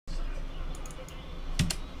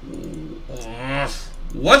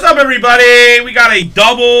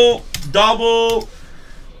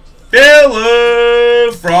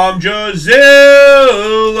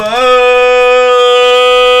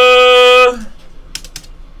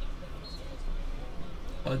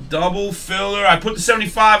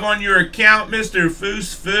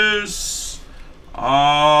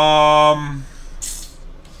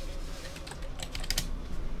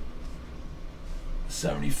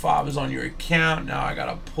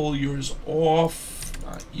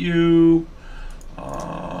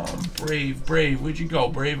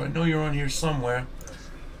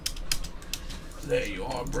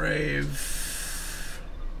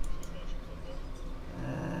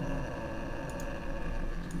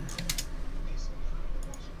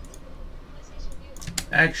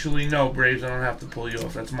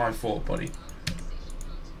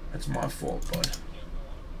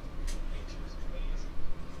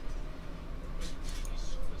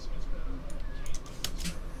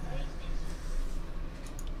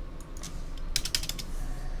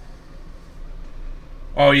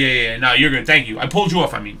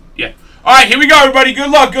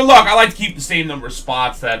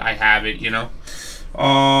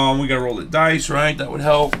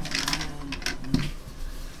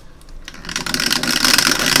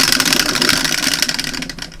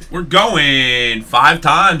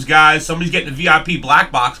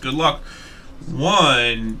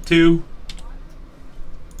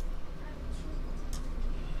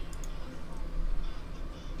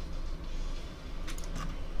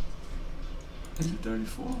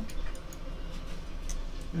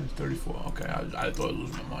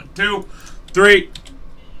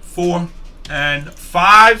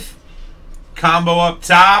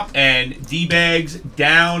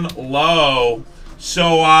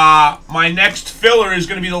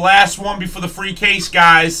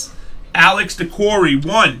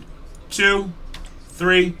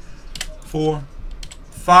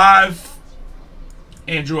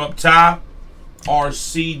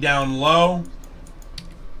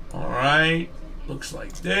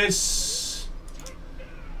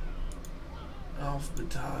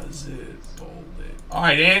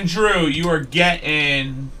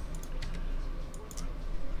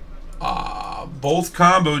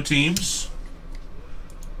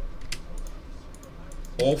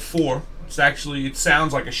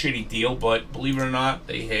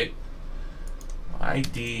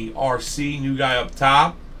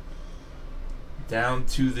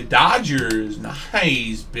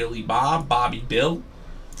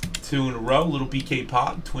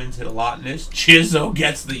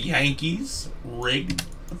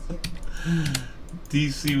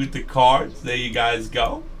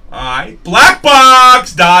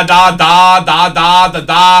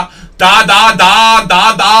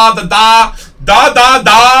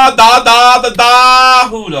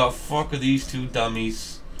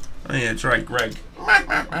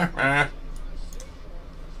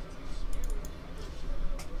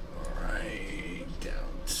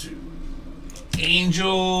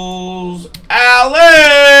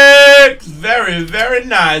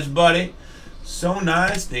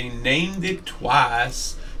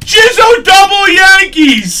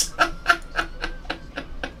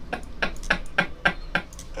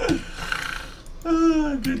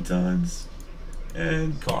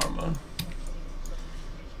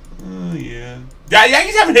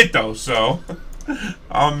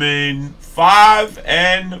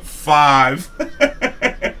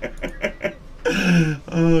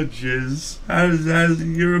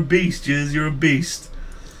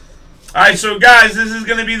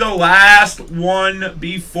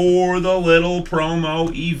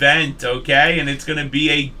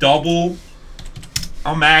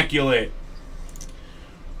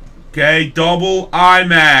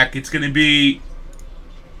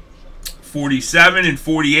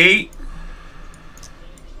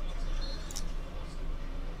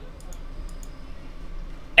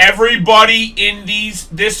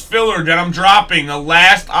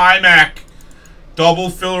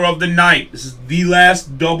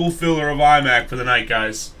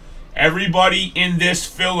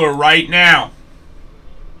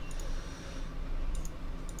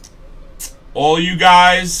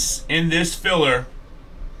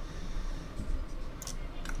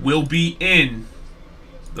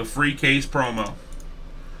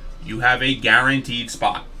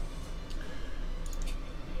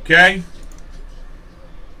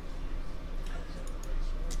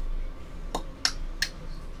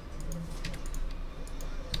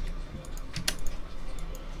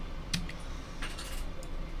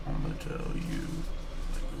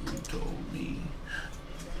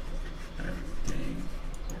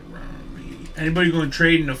Anybody going to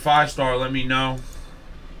trade in a 5-star, let me know.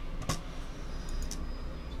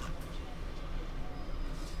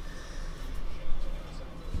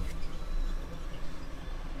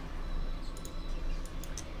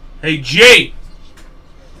 Hey, G!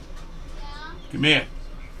 Yeah? Come here.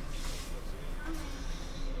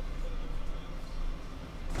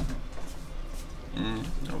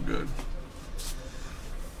 No good.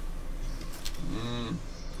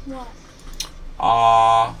 What?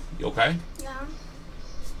 You okay? Yeah.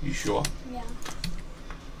 You sure? Yeah.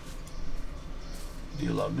 Do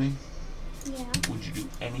you love me? Yeah. Would you do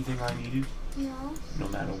anything I needed? No. No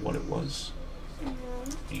matter what it was? No.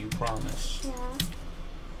 Do you promise? Yeah.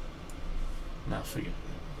 Nah, forget it.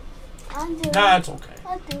 I'll do it. Nah, it's okay.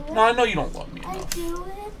 I'll do it. No, I know you don't love me I'll enough. do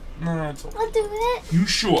it. No, it's okay. I'll do it. You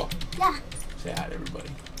sure? Yeah. Say hi to everybody.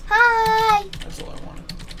 Hi. That's all I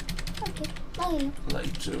wanted. Okay. Bye. I love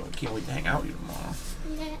you too. I can't wait to hang out with you tomorrow.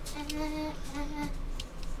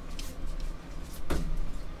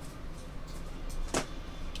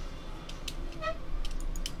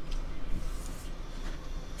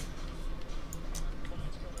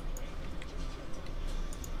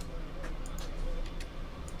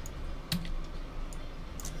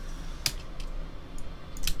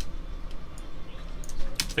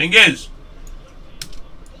 Thing is.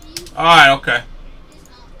 Alright, okay.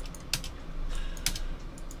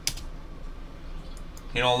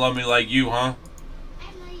 You don't love me like you, huh?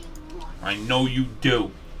 I know you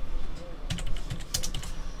do.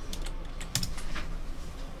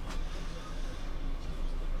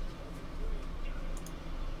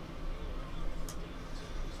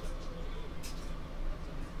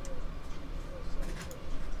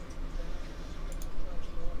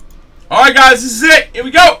 Alright guys, this is it. Here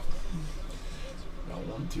we go.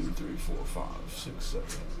 1, 2, 3, 4, 5, 6, 7,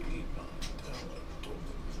 8, 9, 10, 11, 12,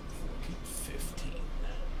 14, 15.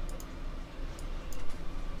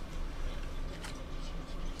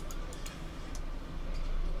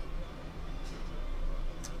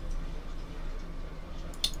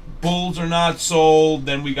 Bulls are not sold.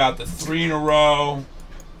 Then we got the 3 in a row.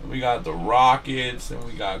 And we got the Rockets. And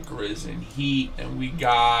we got Grizz and Heat. And we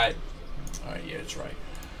got... Alright, yeah, that's right.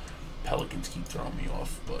 Pelicans keep throwing me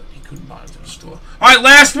off, but he couldn't buy it to the store. Alright,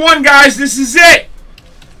 last one, guys. This is it.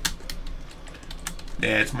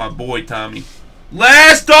 Yeah, it's my boy, Tommy.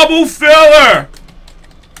 Last double filler.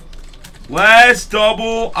 Last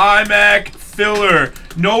double iMac filler.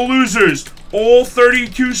 No losers. All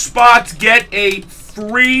 32 spots get a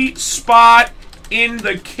free spot in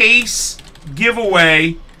the case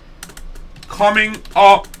giveaway coming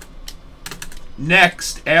up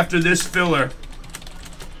next after this filler.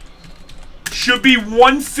 Should be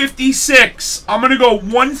 156. I'm going to go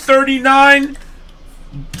 139.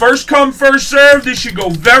 First come, first serve. This should go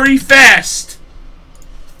very fast.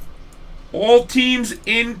 All teams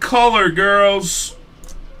in color, girls.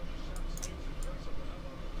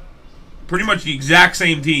 Pretty much the exact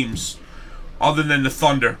same teams, other than the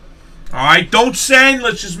Thunder. Alright, don't send.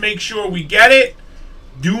 Let's just make sure we get it.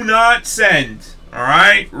 Do not send.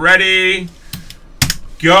 Alright, ready.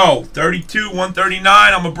 Go. 32,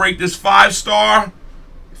 139. I'm going to break this 5-star.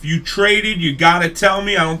 If you traded, you got to tell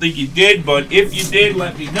me. I don't think you did, but if you did,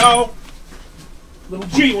 let me know. Little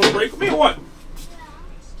G, you want to break with me or what?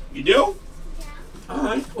 You do? Yeah. All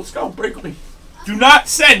right, let's go. Break with me. Do not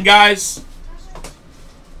send, guys.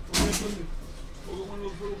 We'll go one of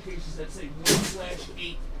those little cases that say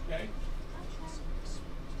 1/8, okay?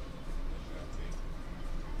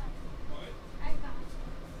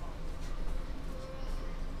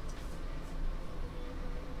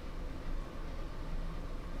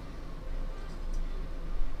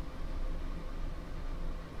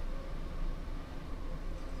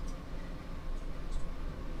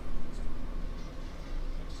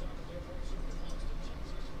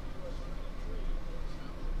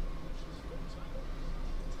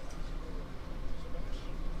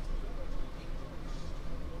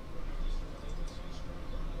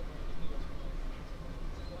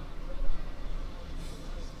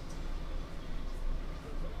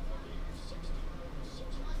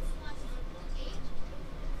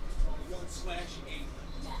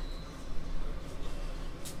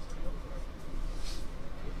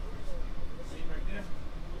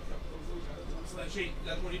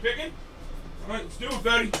 That's what you picking? Alright, let's do it,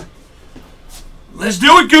 buddy. Let's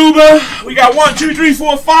do it, Gooba. We got 1, 2, 3,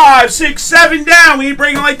 4, 5, 6, 7 down. We ain't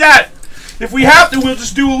breaking like that. If we have to, we'll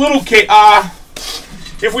just do a little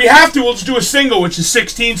if we have to, we'll just do a single, which is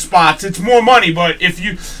 16 spots. It's more money, but if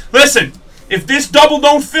you listen, if this double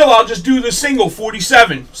don't fill, I'll just do the single,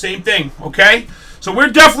 47. Same thing, okay? So we're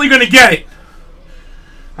definitely gonna get it.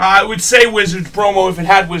 I would say Wizards promo if it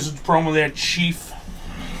had Wizards promo there, Chief.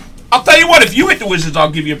 I'll tell you what, if you hit the Wizards,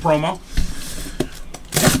 I'll give you a promo.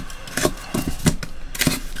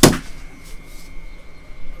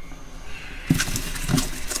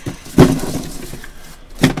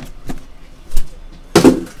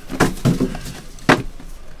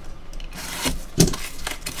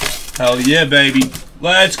 Hell yeah, baby.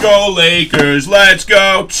 Let's go, Lakers. Let's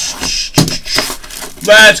go.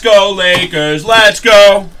 Let's go, Lakers. Let's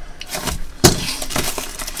go.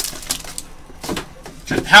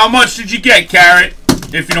 How much did you get, Carrot?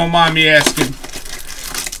 If you don't mind me asking.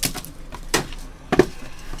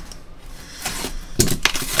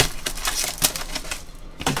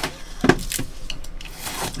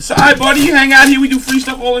 It's alright, buddy. You hang out here. We do free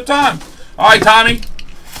stuff all the time. Alright, Tommy.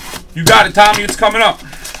 You got it, Tommy. It's coming up.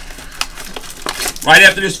 Right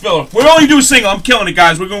after this filler. We're only doing a single. I'm killing it,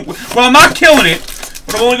 guys. Well, I'm not killing it,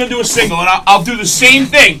 but I'm only going to do a single. And I'll do the same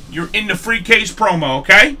thing. You're in the free case promo,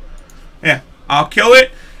 okay? Yeah. I'll kill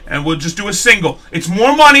it, and we'll just do a single. It's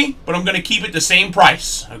more money, but I'm going to keep it the same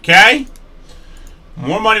price, okay?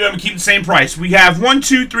 More money, but I'm going to keep it the same price. We have 1,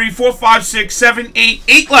 2, 3, 4, 5, 6, 7, 8.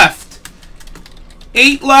 8 left.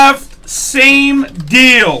 8 left. Same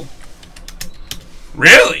deal.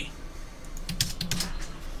 Really?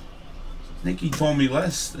 Nikki told me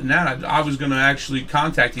less than that. I was going to actually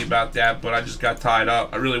contact you about that, but I just got tied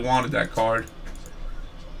up. I really wanted that card.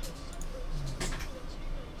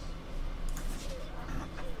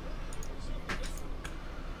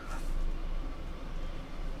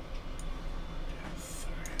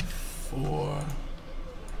 Four.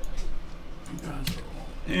 You guys are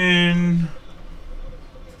all in.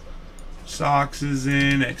 Sox is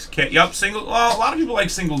in. XK. Yup, single. Well, a lot of people like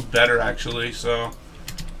singles better, actually, so...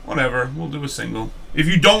 Whatever, we'll do a single. If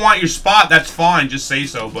you don't want your spot, that's fine. Just say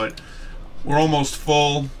so, but we're almost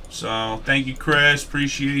full. So, thank you, Chris.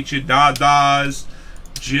 Appreciate you. Dadas.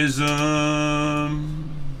 Jism.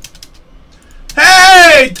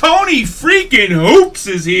 Hey! Tony freaking Hoops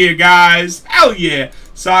is here, guys. Hell yeah.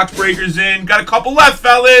 Sox Breakers in. Got a couple left,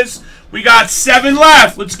 fellas. We got 7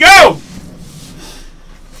 left. Let's go!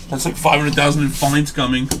 That's like 500,000 in fines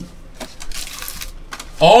coming.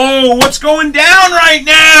 Oh, what's going down right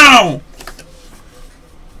now?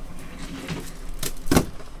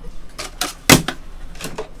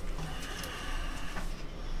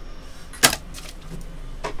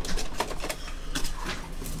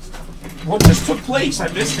 What just took place? I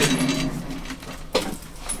missed it.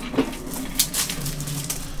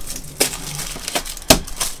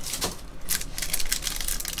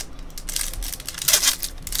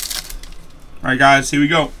 All right, guys, here we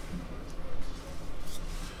go.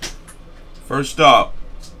 First up,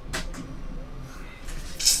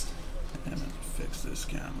 damn it, fix this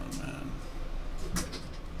camera, man.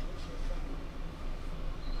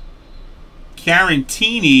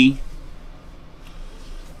 Carantini.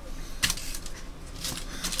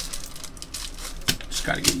 Just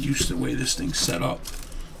got to get used to the way this thing's set up.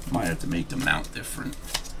 Might have to make the mount different.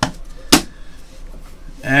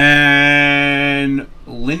 And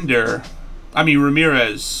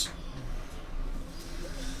Ramirez.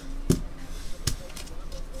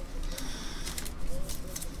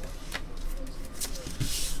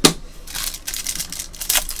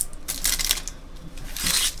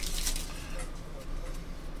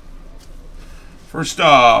 First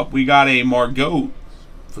up, we got a Margot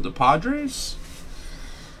for the Padres.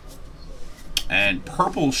 And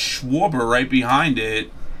purple Schwarber right behind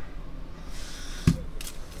it.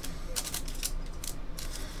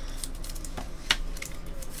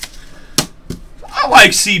 I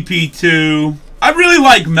like CP2. I really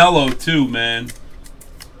like Mello too, man.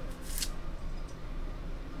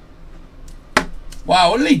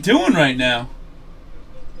 Wow, what are they doing right now?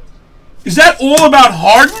 Is that all about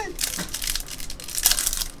Harden?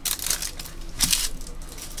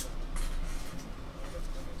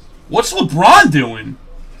 What's LeBron doing?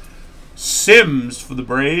 Sims for the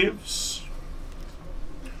Braves.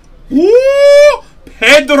 Woo!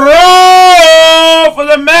 Pedro for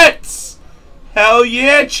the Mets. Hell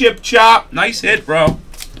yeah, Chip Chop. Nice hit, bro.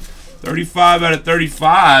 35 out of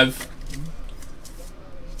 35.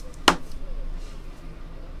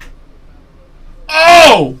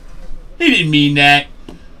 Oh! He didn't mean that.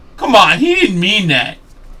 Come on, he didn't mean that.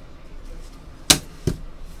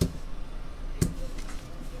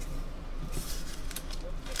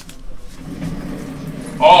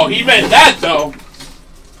 Oh, he meant that, though.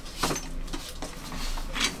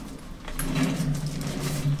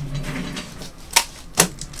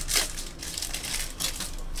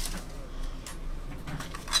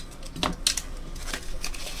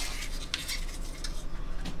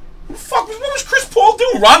 What was Chris Paul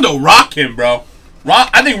doing Rondo rock him, bro.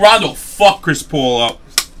 I think Rondo fuck Chris Paul up.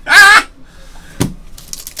 Ah!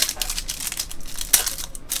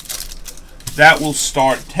 That will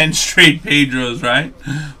start 10 straight Pedros, right?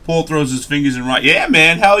 Paul throws his fingers in right. Yeah,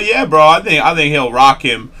 man. Hell yeah, bro. I think he'll rock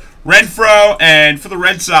him. Renfro, and for the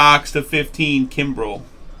Red Sox, to 15, Kimbrel.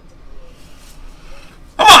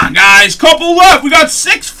 Come on, guys. Couple left. We got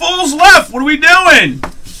 6 fulls left. What are we doing?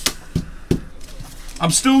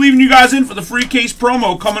 I'm still leaving you guys in for the free case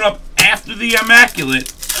promo coming up after the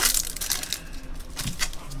Immaculate.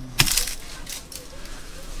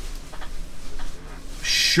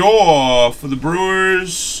 Shaw for the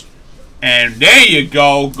Brewers. And there you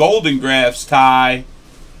go. Golden Graphs tie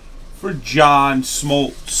for John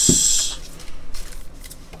Smoltz.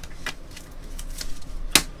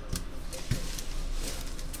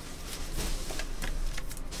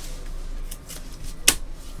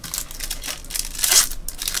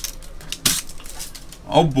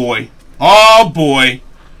 Oh boy. Oh boy.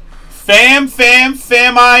 Fam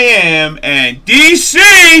I am. And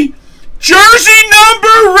DC jersey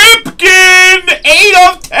number Ripken. 8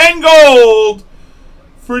 of 10 gold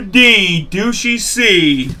for D. Douchey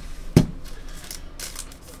C.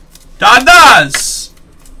 Dadas.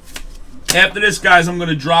 After this, guys, I'm going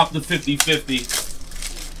to drop the 50-50.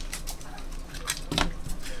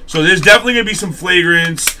 So there's definitely going to be some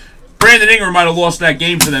flagrants. Brandon Ingram might have lost that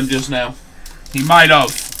game for them just now. He might have.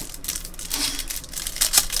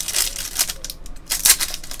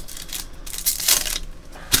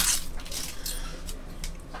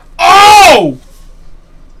 Oh!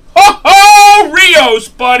 Ho-ho! Rios,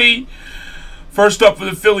 buddy. First up for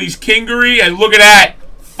the Phillies, Kingery. And look at that.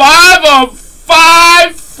 5 of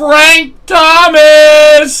 5, Frank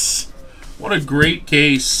Thomas. What a great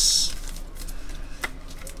case.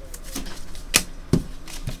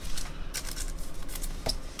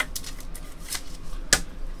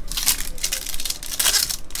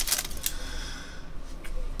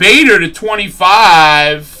 Bader to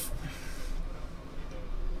 25.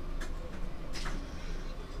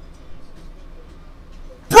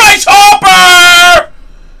 Bryce Harper!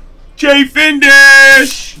 Jay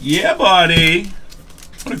Findish. Yeah, buddy.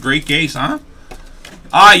 What a great case, huh?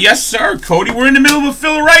 Yes, sir. Cody, we're in the middle of a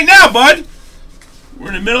filler right now, bud. We're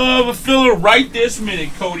in the middle of a filler right this minute,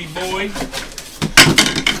 Cody boy.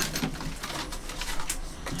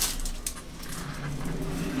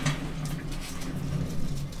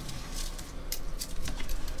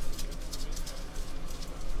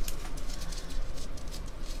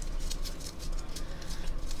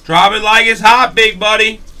 Drop it like it's hot, big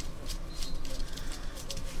buddy.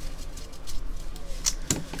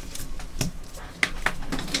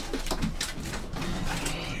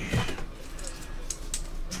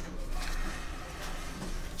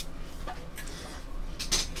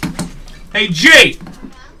 Hey, G!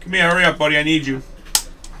 Come here, hurry up, buddy. I need you.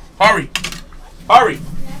 Hurry. Hurry.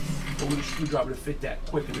 Go with a screwdriver to fit that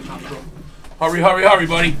quick in the top row. Hurry, hurry, hurry,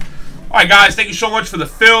 buddy. All right, guys, thank you so much for the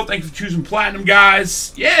fill. Thank you for choosing Platinum,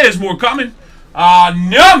 guys. Yeah, there's more coming.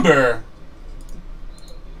 Number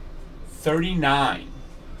 39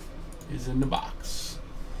 is in the box.